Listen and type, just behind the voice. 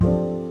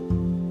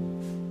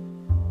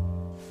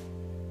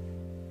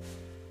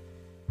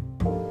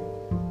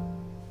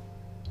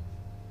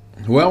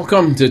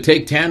Welcome to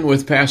Take 10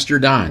 with Pastor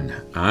Don.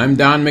 I'm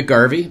Don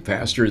McGarvey,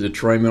 pastor of the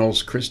Troy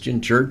Mills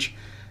Christian Church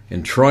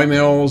in Troy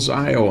Mills,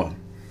 Iowa.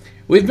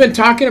 We've been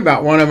talking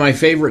about one of my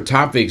favorite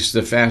topics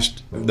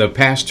the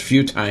past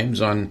few times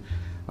on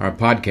our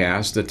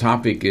podcast. The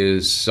topic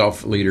is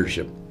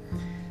self-leadership.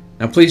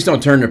 Now, please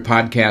don't turn the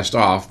podcast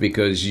off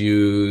because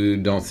you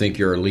don't think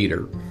you're a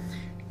leader.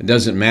 It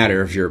doesn't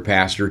matter if you're a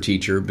pastor,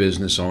 teacher,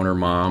 business owner,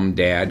 mom,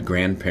 dad,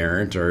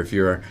 grandparent, or if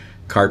you're a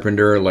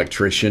carpenter,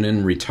 electrician,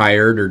 and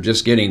retired, or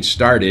just getting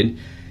started.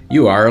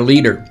 You are a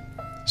leader.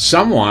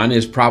 Someone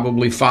is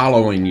probably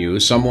following you.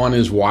 Someone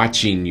is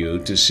watching you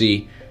to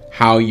see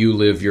how you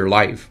live your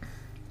life.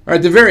 Or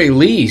at the very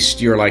least,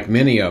 you're like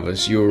many of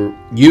us.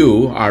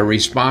 You are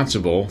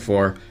responsible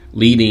for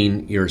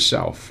leading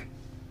yourself.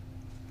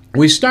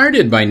 We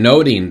started by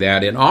noting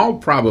that in all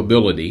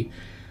probability,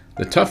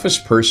 the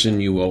toughest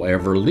person you will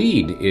ever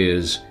lead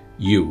is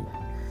you.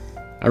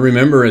 I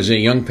remember as a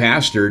young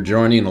pastor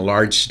joining a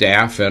large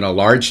staff at a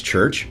large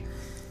church.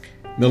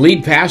 The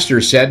lead pastor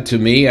said to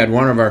me at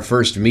one of our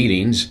first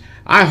meetings,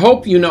 "I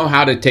hope you know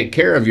how to take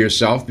care of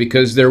yourself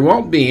because there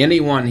won't be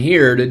anyone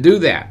here to do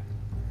that."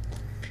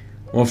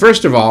 Well,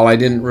 first of all, I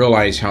didn't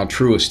realize how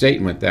true a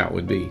statement that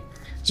would be.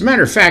 As a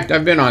matter of fact,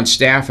 I've been on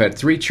staff at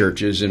 3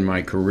 churches in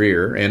my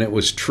career, and it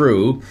was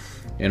true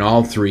in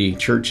all 3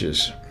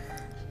 churches.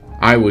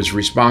 I was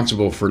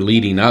responsible for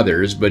leading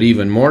others, but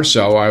even more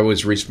so, I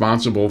was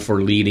responsible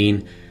for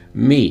leading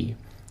me.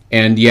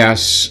 And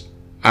yes,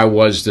 I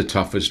was the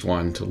toughest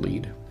one to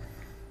lead.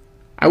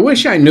 I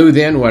wish I knew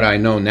then what I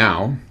know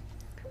now,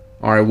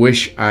 or I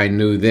wish I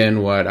knew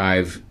then what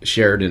I've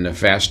shared in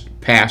the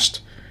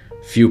past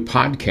few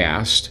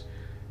podcasts.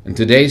 In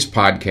today's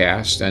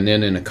podcast, and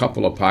then in a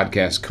couple of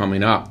podcasts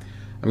coming up,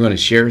 I'm going to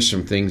share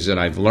some things that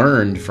I've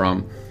learned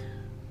from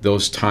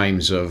those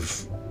times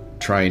of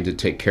trying to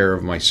take care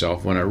of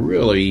myself when I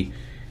really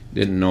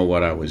didn't know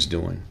what I was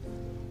doing.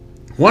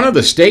 One of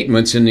the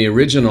statements in the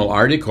original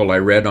article I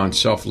read on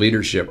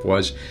self-leadership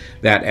was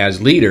that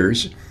as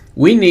leaders,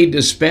 we need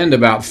to spend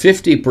about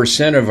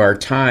 50% of our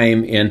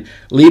time in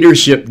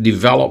leadership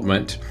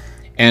development,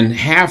 and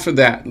half of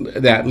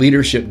that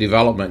leadership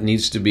development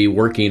needs to be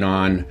working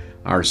on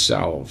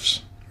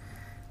ourselves.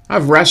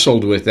 I've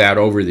wrestled with that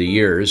over the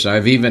years.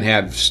 I've even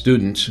had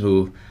students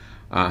who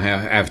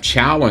have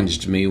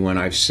challenged me when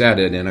I've said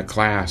it in a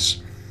class.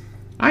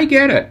 I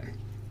get it.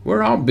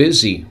 We're all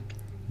busy.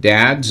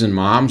 Dads and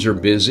moms are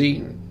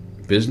busy.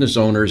 Business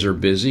owners are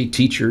busy.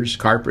 Teachers,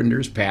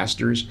 carpenters,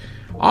 pastors.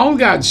 All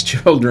God's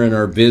children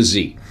are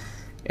busy.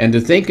 And to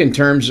think in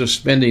terms of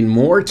spending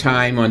more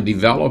time on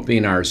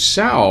developing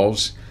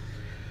ourselves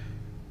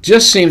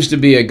just seems to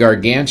be a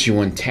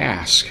gargantuan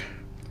task.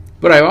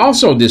 But I've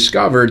also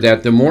discovered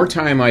that the more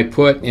time I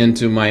put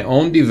into my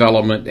own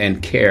development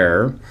and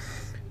care,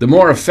 the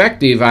more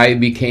effective I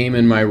became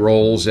in my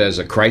roles as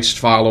a Christ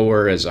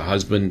follower, as a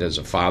husband, as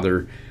a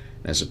father,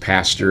 as a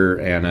pastor,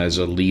 and as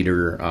a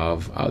leader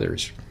of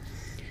others.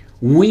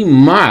 We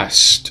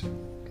must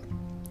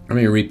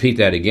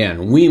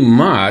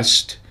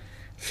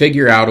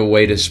figure out a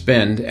way to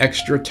spend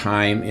extra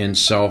time in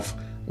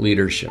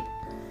self-leadership.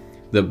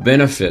 The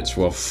benefits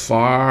will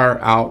far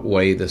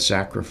outweigh the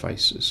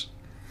sacrifices.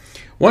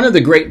 One of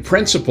the great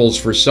principles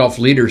for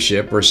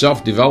self-leadership or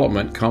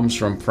self-development comes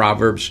from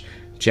Proverbs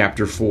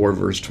chapter 4,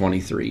 verse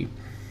 23.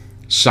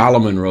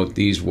 Solomon wrote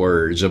these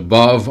words,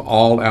 "Above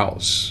all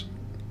else,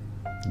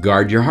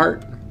 guard your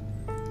heart,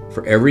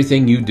 for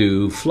everything you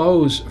do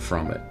flows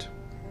from it."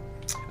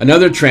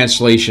 Another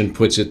translation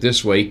puts it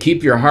this way,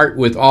 "Keep your heart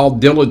with all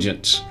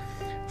diligence,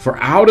 for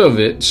out of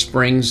it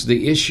springs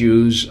the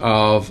issues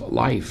of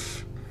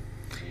life."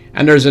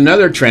 And there's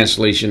another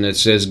translation that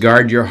says,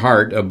 "Guard your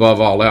heart above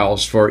all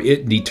else, for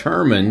it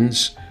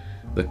determines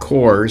the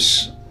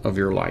course of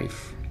your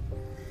life."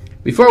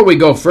 Before we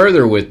go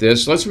further with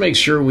this, let's make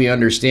sure we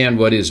understand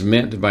what is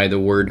meant by the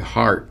word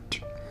heart.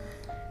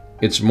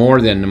 It's more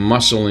than the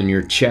muscle in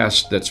your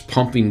chest that's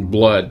pumping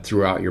blood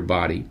throughout your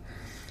body.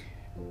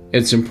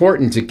 It's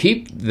important to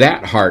keep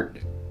that heart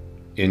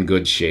in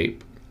good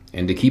shape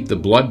and to keep the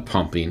blood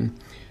pumping.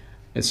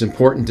 It's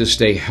important to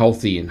stay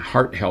healthy and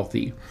heart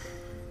healthy.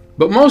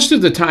 But most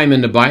of the time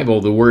in the Bible,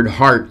 the word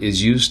heart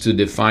is used to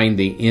define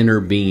the inner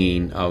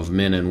being of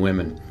men and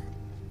women.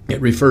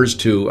 It refers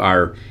to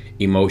our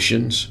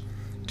emotions,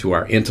 to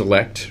our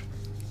intellect,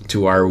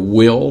 to our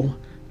will,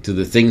 to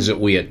the things that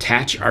we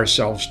attach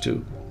ourselves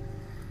to.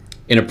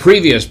 In a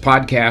previous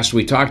podcast,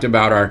 we talked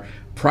about our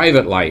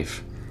private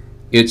life.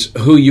 It's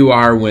who you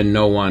are when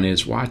no one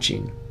is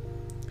watching.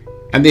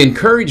 And the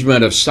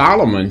encouragement of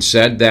Solomon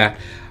said that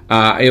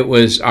it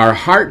was our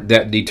heart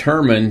that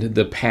determined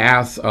the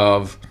path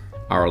of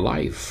our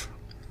life.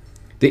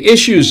 The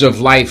issues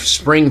of life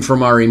spring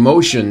from our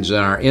emotions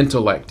and our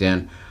intellect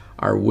and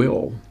our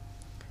will.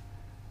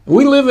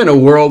 We live in a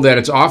world that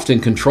is often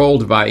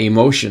controlled by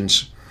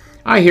emotions.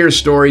 I hear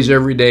stories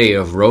every day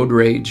of road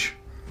rage.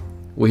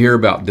 We hear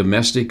about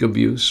domestic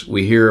abuse.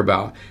 We hear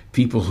about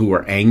people who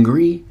are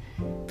angry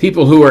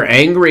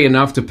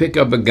enough to pick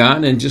up a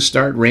gun and just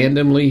start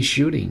randomly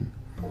shooting.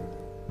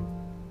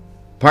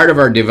 Part of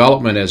our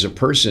development as a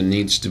person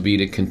needs to be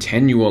to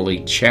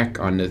continually check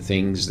on the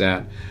things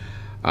that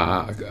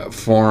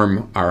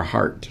form our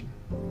heart,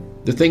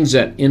 the things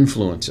that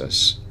influence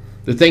us,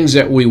 the things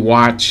that we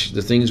watch,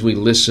 the things we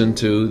listen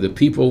to, the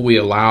people we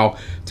allow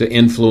to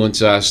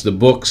influence us, the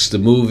books, the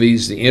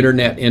movies, the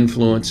internet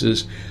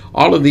influences.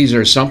 All of these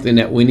are something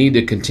that we need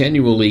to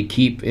continually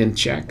keep in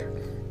check.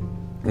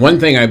 One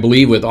thing I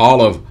believe with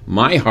all of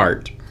my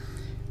heart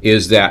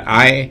is that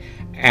I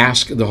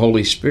ask the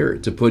Holy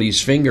Spirit to put His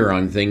finger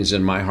on things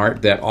in my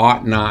heart that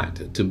ought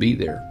not to be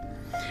there.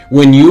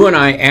 When you and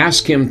I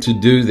ask Him to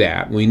do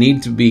that, we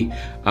need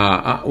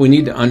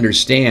to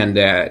understand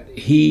that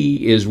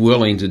He is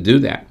willing to do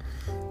that.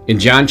 In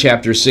John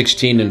chapter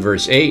 16 and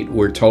verse 8,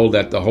 we're told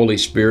that the Holy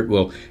Spirit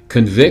will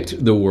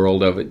convict the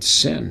world of its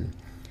sin.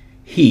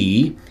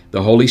 He,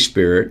 the Holy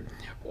Spirit,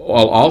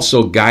 will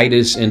also guide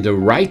us into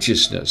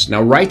righteousness.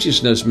 Now,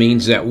 righteousness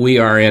means that we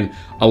are in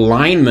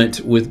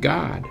alignment with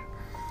God.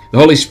 The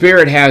Holy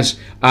Spirit has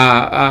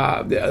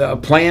a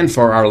plan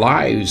for our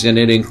lives, and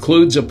it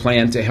includes a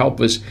plan to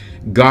help us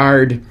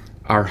guard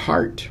our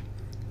heart.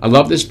 I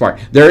love this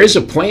part. There is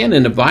a plan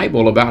in the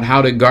Bible about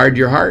how to guard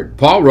your heart.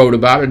 Paul wrote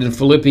about it in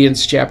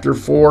Philippians chapter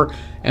 4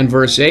 and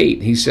verse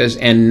 8. He says,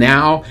 "And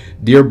now,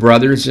 dear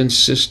brothers and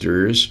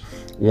sisters,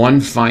 one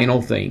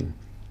final thing.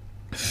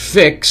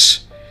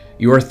 Fix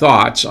your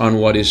thoughts on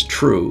what is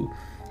true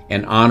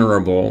and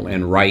honorable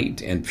and right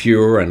and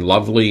pure and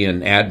lovely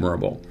and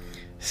admirable.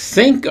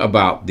 Think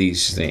about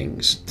these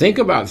things. Think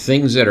about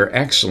things that are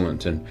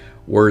excellent and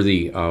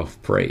worthy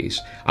of praise."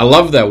 I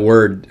love that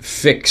word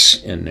fix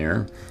in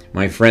there.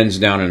 My friends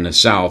down in the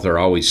South are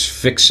always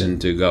fixing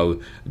to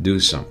go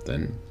do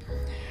something.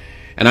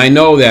 And I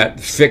know that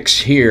fix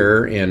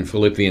here in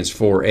Philippians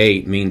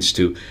 4:8 means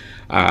to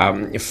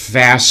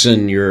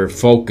fasten your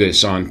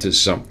focus onto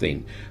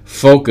something.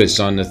 Focus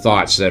on the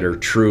thoughts that are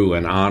true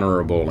and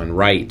honorable and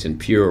right and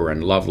pure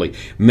and lovely.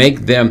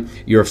 Make them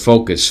your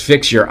focus.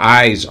 Fix your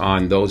eyes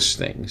on those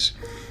things.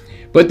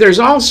 But there's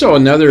also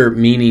another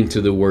meaning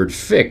to the word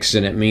fix,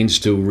 and it means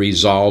to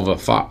resolve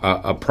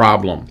a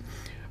problem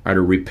or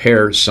to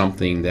repair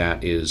something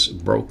that is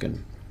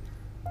broken.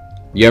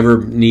 You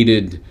ever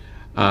needed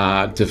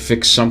to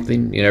fix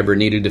something? You ever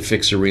needed to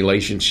fix a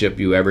relationship?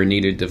 You ever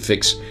needed to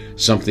fix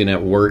something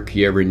at work?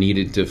 You ever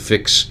needed to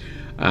fix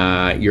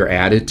your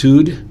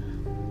attitude?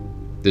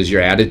 Does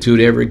your attitude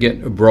ever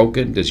get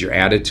broken? Does your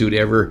attitude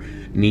ever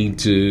need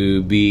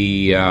to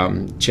be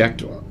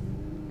checked?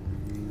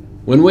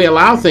 When we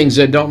allow things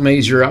that don't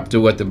measure up to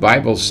what the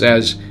Bible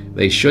says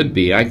they should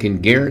be, I can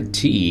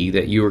guarantee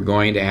that you are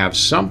going to have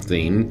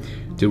something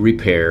to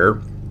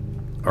repair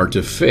or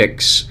to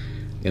fix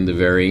in the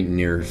very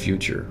near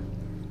future.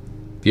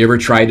 Have you ever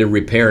tried to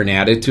repair an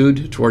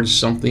attitude towards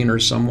something or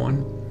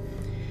someone?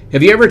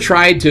 Have you ever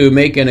tried to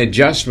make an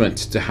adjustment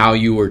to how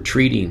you were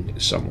treating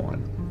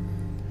someone?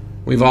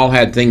 We've all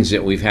had things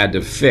that we've had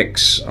to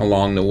fix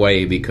along the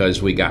way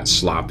because we got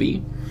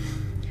sloppy.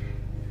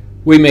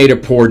 We made a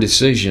poor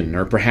decision,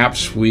 or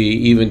perhaps we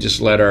even just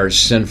let our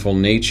sinful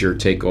nature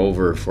take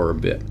over for a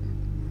bit.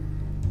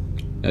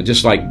 Now,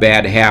 just like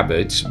bad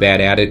habits,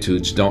 bad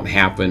attitudes don't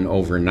happen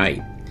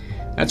overnight.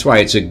 That's why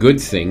it's a good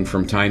thing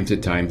from time to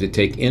time to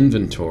take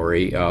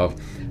inventory of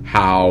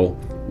how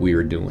we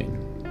are doing.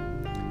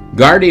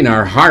 Guarding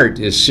our heart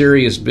is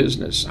serious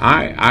business.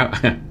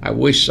 I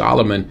wish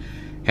Solomon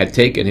had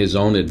taken his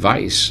own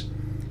advice,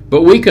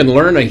 but we can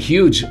learn a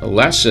huge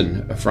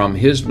lesson from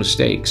his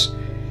mistakes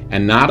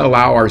and not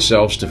allow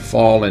ourselves to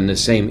fall in the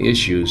same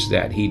issues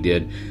that he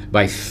did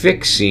by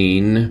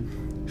fastening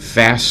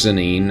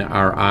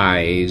our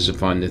eyes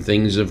upon the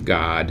things of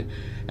God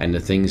and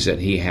the things that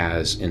He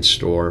has in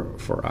store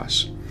for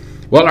us.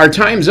 Well, our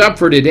time's up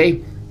for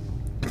today.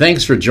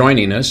 Thanks for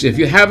joining us. If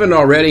you haven't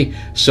already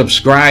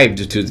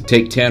subscribed to the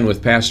Take 10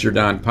 with Pastor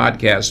Don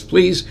podcast,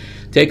 please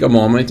take a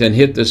moment and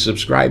hit the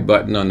subscribe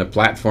button on the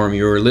platform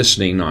you're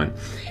listening on.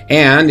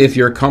 And if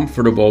you're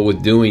comfortable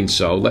with doing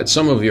so, let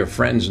some of your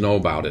friends know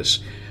about us,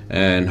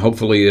 and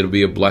hopefully it'll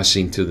be a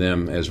blessing to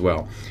them as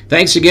well.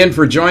 Thanks again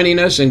for joining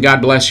us, and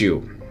God bless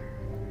you.